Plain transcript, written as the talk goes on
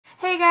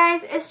Hey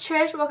guys, it's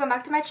Trish. Welcome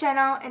back to my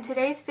channel. In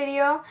today's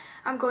video,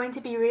 I'm going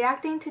to be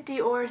reacting to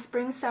Dior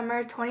Spring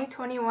Summer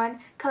 2021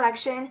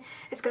 collection.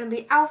 It's going to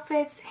be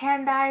outfits,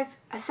 handbags,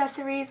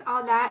 accessories,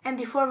 all that. And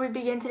before we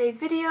begin today's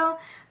video,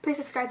 please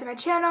subscribe to my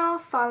channel,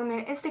 follow me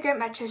on Instagram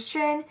at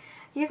TrishTrin,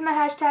 use my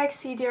hashtag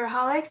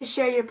CDiorholics to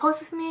share your posts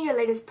with me, your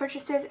latest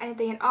purchases,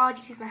 anything at all,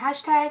 just use my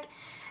hashtag.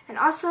 And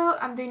also,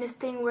 I'm doing this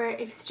thing where if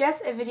you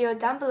suggest a video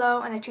down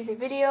below and I choose a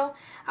video,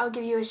 I'll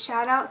give you a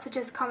shout out. So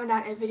just comment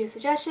down a video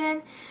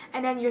suggestion,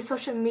 and then your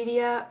social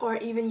media or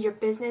even your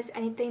business,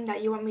 anything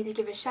that you want me to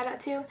give a shout out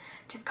to,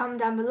 just comment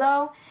down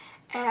below.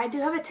 And I do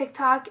have a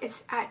TikTok.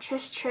 It's at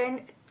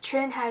TrishTrin.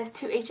 Trin has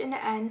 2 H in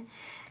the end.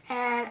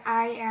 And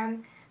I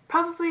am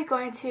probably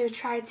going to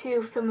try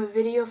to film a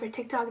video for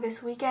TikTok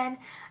this weekend.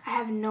 I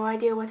have no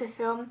idea what to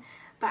film,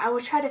 but I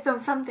will try to film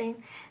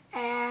something.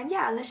 And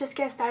yeah, let's just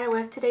get started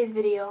with today's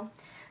video.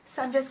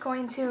 So I'm just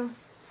going to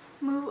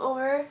move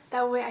over,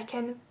 that way I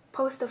can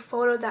post the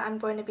photo that I'm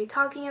going to be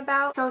talking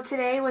about. So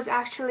today was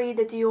actually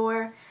the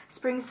Dior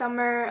Spring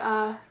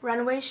Summer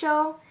runway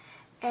show,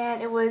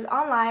 and it was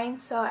online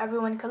so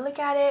everyone could look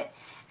at it.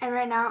 And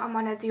right now I'm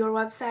on a Dior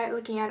website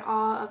looking at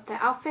all of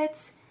the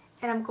outfits,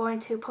 and I'm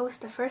going to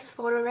post the first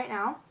photo right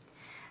now.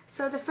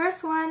 So the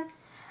first one,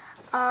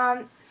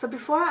 so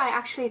before I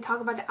actually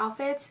talk about the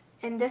outfits,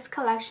 in this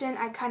collection,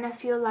 I kind of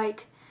feel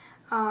like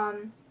a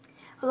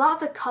lot of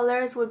the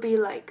colors would be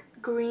like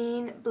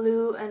green,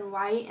 blue, and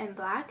white, and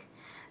black.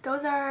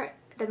 Those are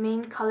the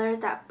main colors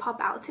that pop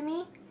out to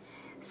me.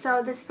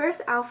 So this first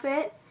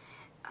outfit,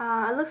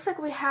 it looks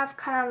like we have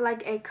kind of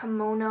like a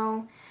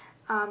kimono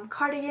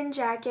cardigan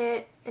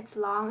jacket. It's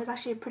long. It's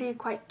actually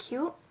quite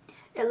cute.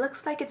 It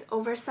looks like it's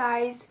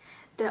oversized.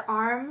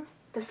 The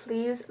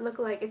sleeves look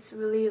like it's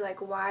really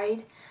like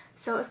wide.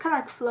 So it's kind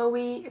of like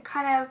flowy. It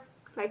kind of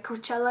like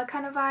Coachella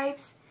kind of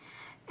vibes.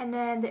 And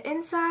then the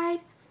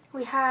inside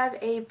we have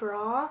a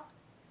bra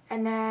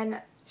and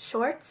then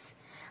shorts,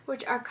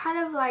 which are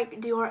kind of like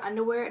Dior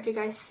underwear. If you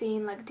guys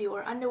seen like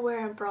Dior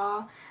underwear and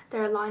bra,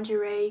 their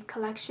lingerie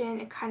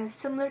collection, it's kind of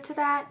similar to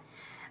that.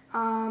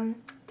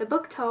 The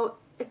book tote,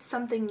 it's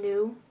something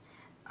new.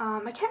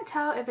 I can't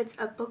tell if it's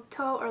a book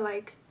tote or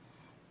like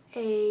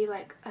a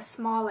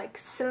small like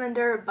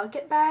cylinder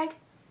bucket bag,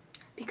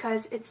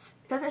 because it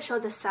doesn't show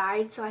the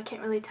side, so I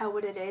can't really tell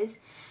what it is.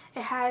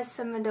 It has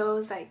some of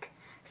those like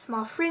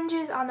small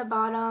fringes on the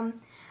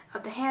bottom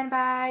of the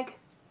handbag.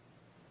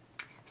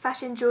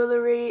 Fashion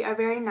jewelry are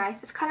very nice.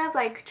 It's kind of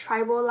like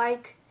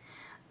tribal-like.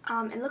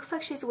 It looks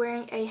like she's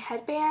wearing a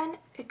headband.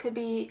 It could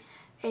be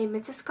a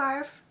mitza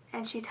scarf,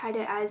 and she tied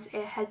it as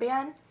a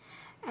headband.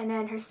 And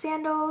then her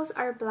sandals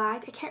are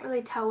black. I can't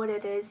really tell what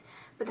it is,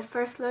 but the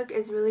first look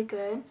is really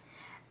good.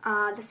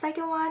 The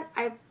second one,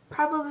 I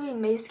probably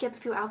may skip a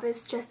few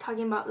outfits, just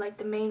talking about like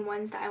the main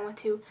ones that I want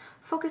to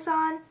focus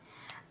on.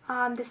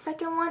 The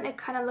second one, it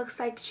kind of looks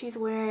like she's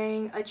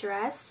wearing a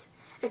dress.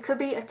 It could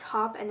be a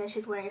top and then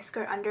she's wearing a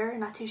skirt under,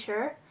 not too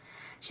sure.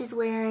 She's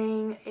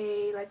wearing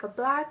a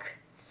black,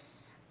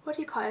 what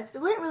do you call it? It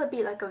wouldn't really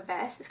be like a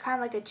vest. It's kind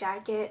of like a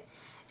jacket.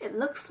 It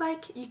looks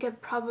like you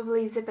could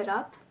probably zip it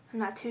up. I'm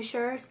not too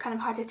sure. It's kind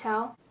of hard to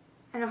tell.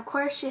 And of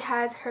course she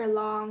has her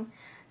long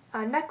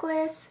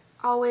necklace.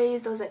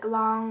 Always those like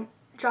long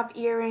drop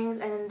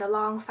earrings and then the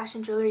long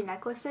fashion jewelry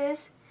necklaces.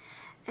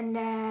 And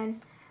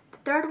then the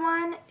third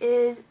one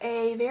is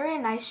a very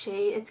nice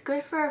shade. It's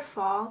good for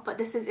fall, but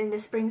this is in the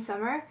spring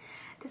summer.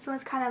 This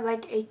one's kind of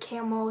like a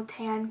camel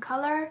tan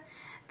color.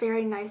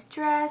 Very nice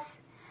dress.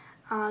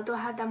 Don't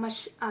have that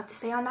much to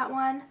say on that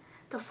one.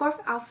 The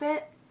fourth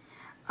outfit,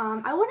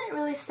 I wouldn't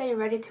really say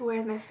ready to wear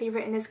is my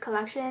favorite in this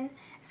collection.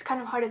 It's kind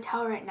of hard to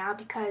tell right now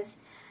because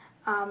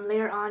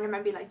later on there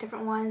might be like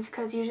different ones,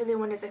 because usually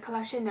when there's a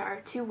collection there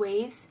are 2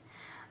 waves.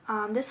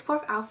 This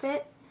fourth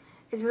outfit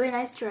is a really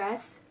nice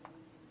dress.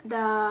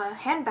 The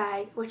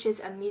handbag, which is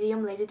a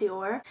medium Lady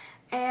Dior,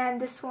 and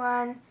this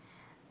one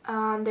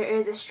there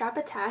is a strap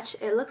attached.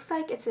 It looks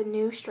like it's a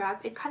new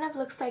strap. It kind of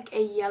looks like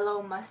a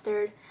yellow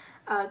mustard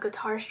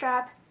guitar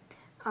strap.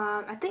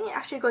 I think it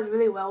actually goes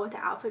really well with the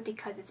outfit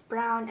because it's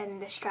brown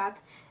and the strap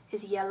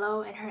is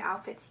yellow and her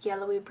outfit's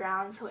yellowy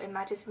brown, so it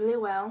matches really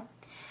well.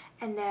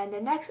 And then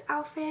the next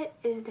outfit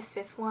is the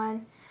fifth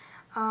one.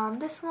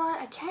 This one,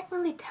 I can't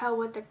really tell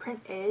what the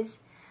print is,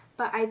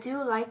 but I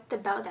do like the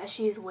belt that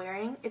she is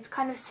wearing. It's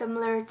kind of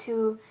similar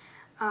to,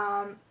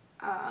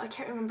 I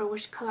can't remember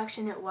which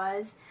collection it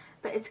was,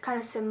 but it's kind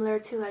of similar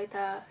to like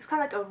it's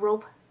kind of like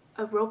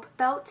a rope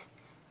belt.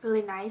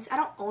 Really nice. I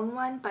don't own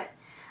one, but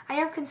I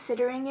am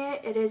considering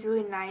it. It is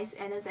really nice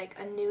and it's like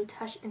a new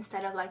touch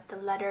instead of like the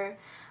leather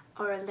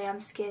or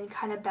lambskin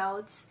kind of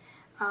belts.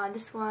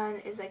 This one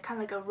is like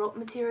kind of like a rope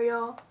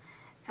material.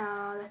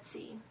 Let's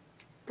see.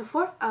 The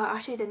fourth,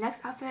 actually the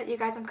next outfit, you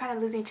guys, I'm kind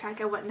of losing track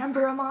of what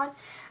number I'm on.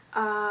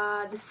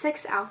 The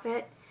sixth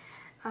outfit,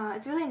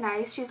 it's really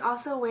nice. She's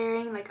also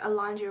wearing like a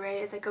lingerie.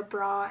 It's like a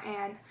bra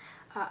and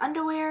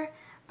underwear,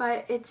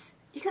 but it's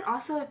You can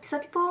also, some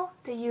people,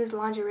 they use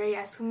lingerie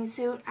as swimming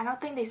suit. I don't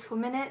think they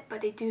swim in it,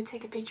 but they do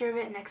take a picture of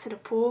it next to the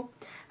pool.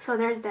 So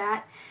there's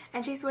that.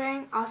 And she's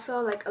wearing also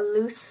like a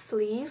loose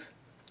sleeve,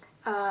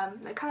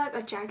 like kind of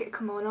like a jacket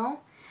kimono.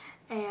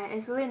 And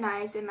it's really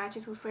nice. It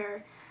matches with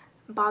her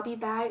bobby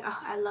bag. Oh,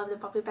 I love the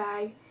bobby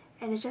bag.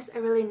 And it's just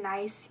a really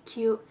nice,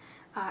 cute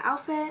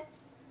outfit.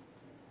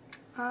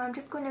 I'm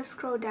just going to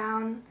scroll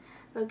down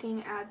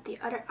looking at the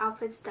other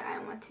outfits that I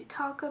want to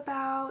talk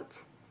about.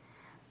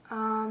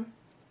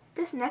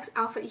 This next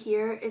outfit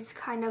here is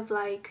kind of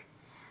like,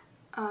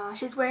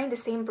 she's wearing the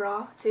same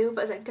bra too,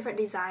 but it's like different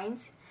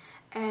designs.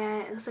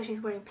 And it looks like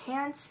she's wearing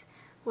pants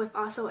with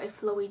also a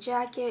flowy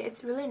jacket.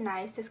 It's really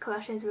nice. This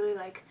collection is really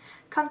like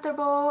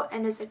comfortable,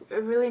 and it's like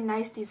a really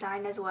nice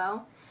design as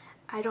well.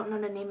 I don't know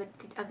the name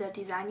of the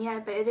design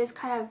yet, but it is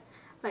kind of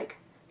like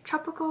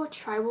tropical,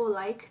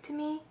 tribal-like to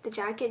me. The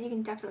jacket, you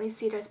can definitely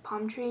see there's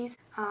palm trees.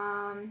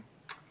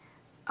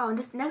 Oh,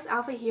 this next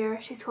outfit here,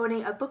 she's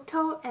holding a book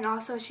tote, and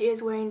also she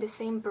is wearing the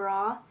same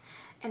bra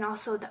and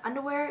also the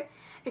underwear.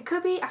 It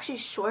could be actually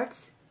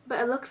shorts, but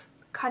it looks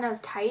kind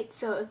of tight,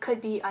 so it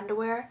could be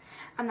underwear.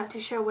 I'm not too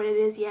sure what it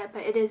is yet,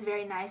 but it is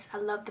very nice. I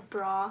love the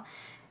bra.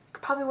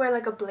 Could probably wear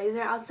like a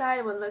blazer outside.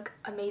 It would look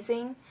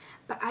amazing.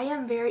 But I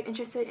am very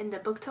interested in the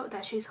book tote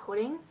that she's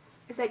holding.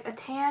 It's like a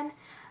tan,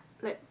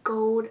 like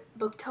gold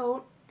book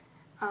tote.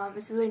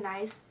 It's really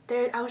nice.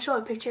 I will show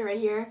a picture right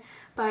here,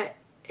 but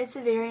it's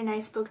a very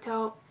nice book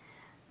tote.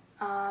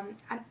 I'm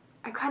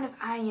kind of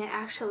eyeing it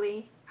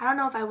actually. I don't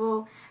know if I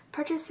will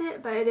purchase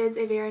it, but it is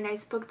a very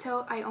nice book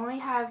tote. I only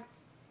have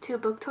 2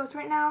 book totes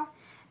right now,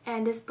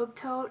 and this book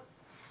tote,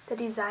 the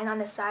design on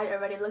the side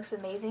already looks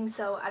amazing,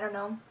 so I don't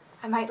know.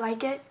 I might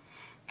like it.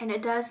 And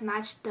it does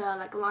match the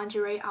like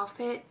lingerie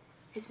outfit.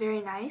 It's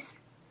very nice.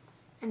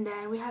 And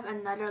then we have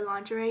another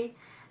lingerie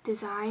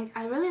design.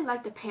 I really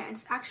like the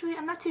pants. Actually,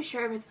 I'm not too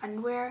sure if it's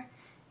underwear.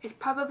 It's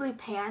probably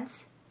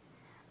pants,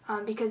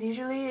 because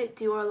usually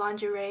Dior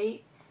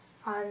lingerie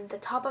on the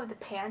top of the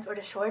pants or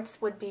the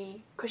shorts would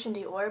be Christian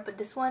Dior, but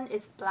this one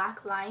is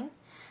black line.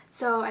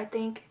 So I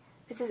think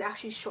this is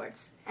actually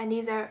shorts, and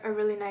these are a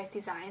really nice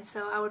design,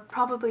 so I would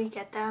probably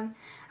get them.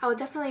 I would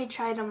definitely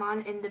try them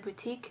on in the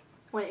boutique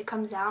when it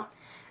comes out.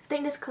 I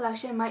think this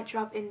collection might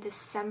drop in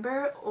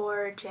December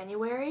or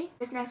January.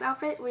 This next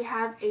outfit, we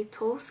have a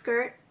tulle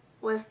skirt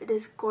with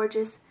this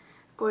gorgeous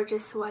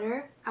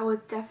sweater. I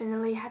would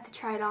definitely have to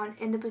try it on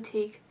in the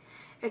boutique.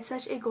 It's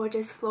such a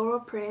gorgeous floral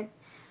print.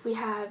 We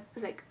have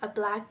like a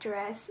black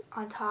dress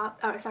on top,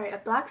 or sorry, a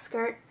black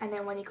skirt, and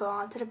then when you go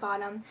on to the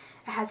bottom,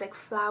 it has like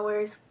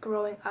flowers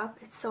growing up.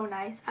 It's so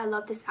nice. I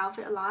love this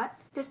outfit a lot.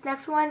 This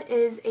next one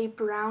is a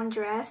brown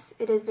dress.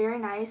 It is very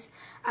nice.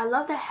 I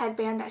love the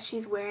headband that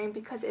she's wearing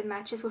because it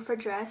matches with her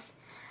dress.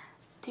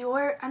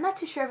 Dior, I'm not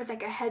too sure if it's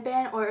like a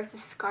headband or if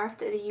it's a scarf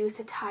that they use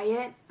to tie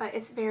it, but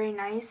it's very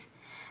nice.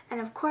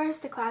 And of course,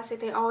 the classic,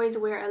 they always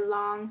wear a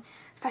long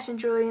fashion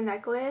jewelry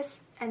necklace.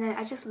 And then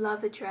I just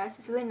love the dress.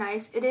 It's really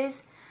nice. It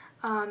is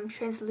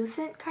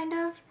translucent kind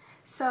of,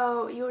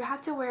 so you would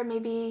have to wear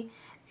maybe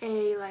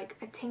a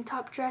tank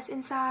top dress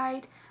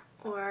inside,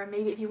 or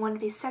maybe if you want to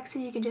be sexy,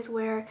 you can just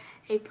wear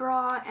a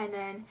bra and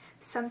then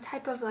some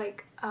type of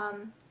like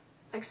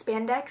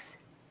spandex.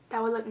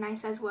 That would look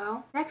nice as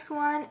well. Next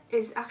one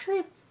is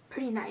actually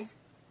pretty nice.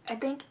 I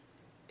think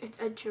it's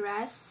a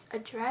dress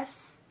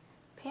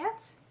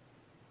pants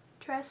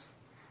dress.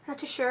 Not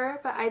too sure,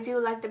 but I do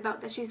like the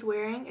belt that she's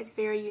wearing. It's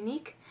very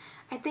unique.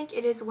 I think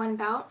it is one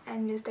belt,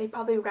 and they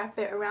probably wrap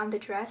it around the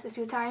dress a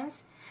few times.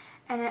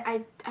 And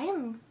I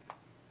am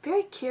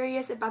very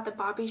curious about the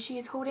bobby she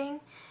is holding.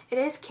 It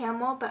is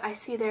camel, but I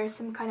see there's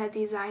some kind of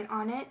design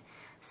on it,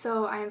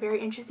 so I am very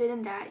interested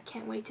in that.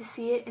 Can't wait to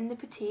see it in the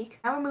boutique.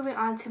 Now we're moving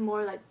on to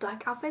more like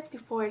black outfits.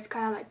 Before it's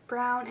kind of like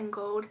brown and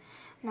gold.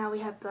 Now we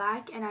have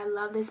black, and I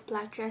love this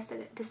black dress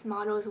that this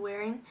model is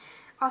wearing.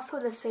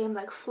 Also the same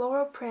like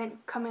floral print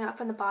coming up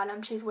from the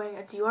bottom. She's wearing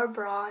a Dior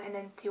bra and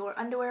then Dior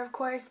underwear, of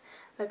course.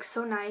 Looks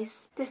so nice.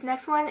 This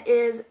next one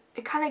is,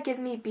 it kind of gives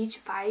me beach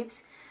vibes.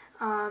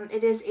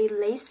 It is a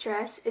lace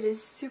dress. It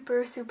is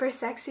super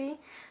sexy.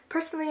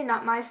 Personally,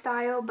 not my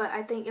style, but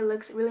I think it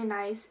looks really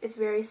nice. It's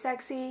very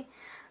sexy.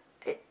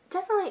 It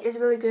definitely is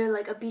really good,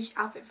 like a beach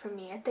outfit for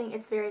me. I think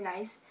it's very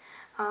nice.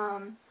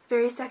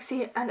 Very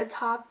sexy on the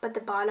top, but the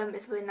bottom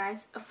is really nice.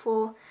 A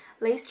full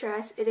lace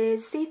dress. It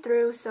is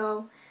see-through,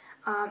 so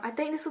I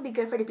think this will be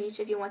good for the beach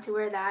if you want to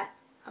wear that.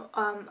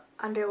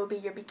 Under will be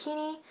your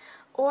bikini,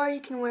 or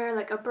you can wear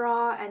like a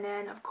bra and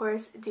then of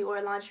course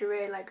Dior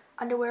lingerie like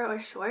underwear or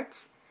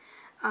shorts.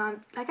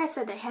 Like I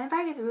said, the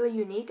handbag is really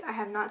unique. I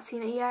have not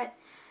seen it yet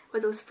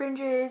with those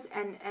fringes,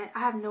 and I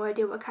have no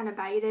idea what kind of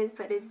bag it is,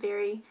 but it's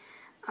very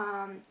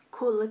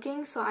cool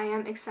looking, so I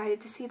am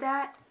excited to see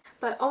that.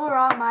 But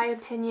overall, my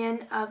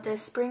opinion of the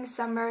Spring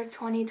Summer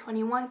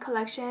 2021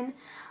 collection,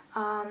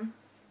 I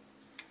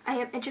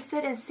am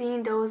interested in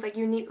seeing those like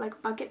unique like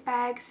bucket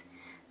bags,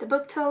 the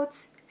book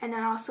totes, and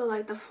then also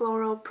like the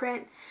floral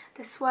print,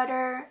 the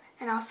sweater,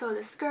 and also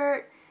the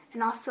skirt,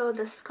 and also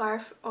the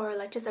scarf or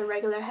like just a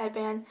regular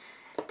headband.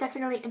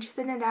 definitely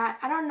interested in that.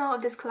 I don't know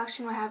if this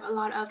collection will have a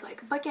lot of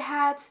like bucket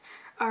hats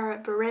or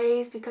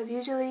berets, because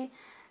usually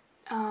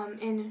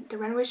in the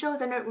runway shows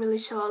they don't really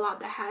show a lot of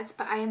the hats,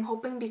 but I am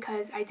hoping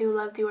because I do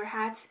love Dior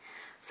hats.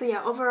 So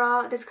yeah,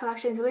 overall this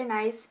collection is really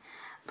nice.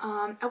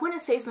 I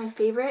wouldn't say it's my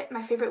favorite.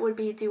 My favorite would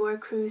be Dior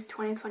Cruise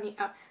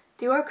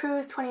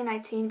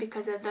 2019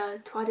 because of the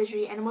Toile de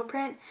Jury animal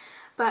print.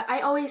 But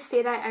I always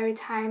say that every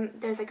time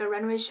there's like a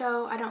runway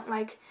show. I don't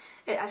like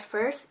it at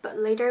first, but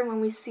later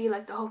when we see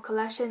like the whole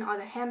collection, all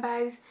the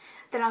handbags,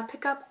 then I'll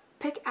pick out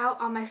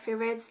all my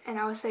favorites, and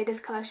I would say this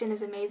collection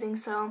is amazing.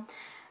 So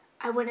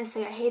I wouldn't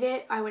say I hate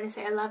it, I wouldn't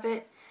say I love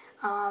it,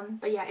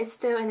 but yeah, it's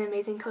still an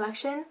amazing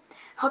collection.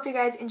 I hope you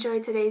guys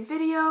enjoyed today's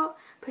video.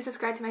 Please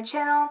subscribe to my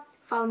channel,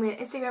 follow me on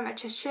Instagram at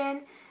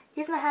Tristan,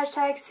 use my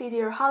hashtag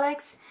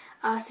CDiorholics,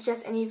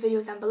 suggest any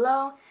videos down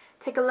below,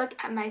 take a look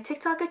at my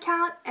TikTok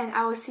account, and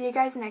I will see you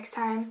guys next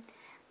time.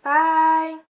 Bye!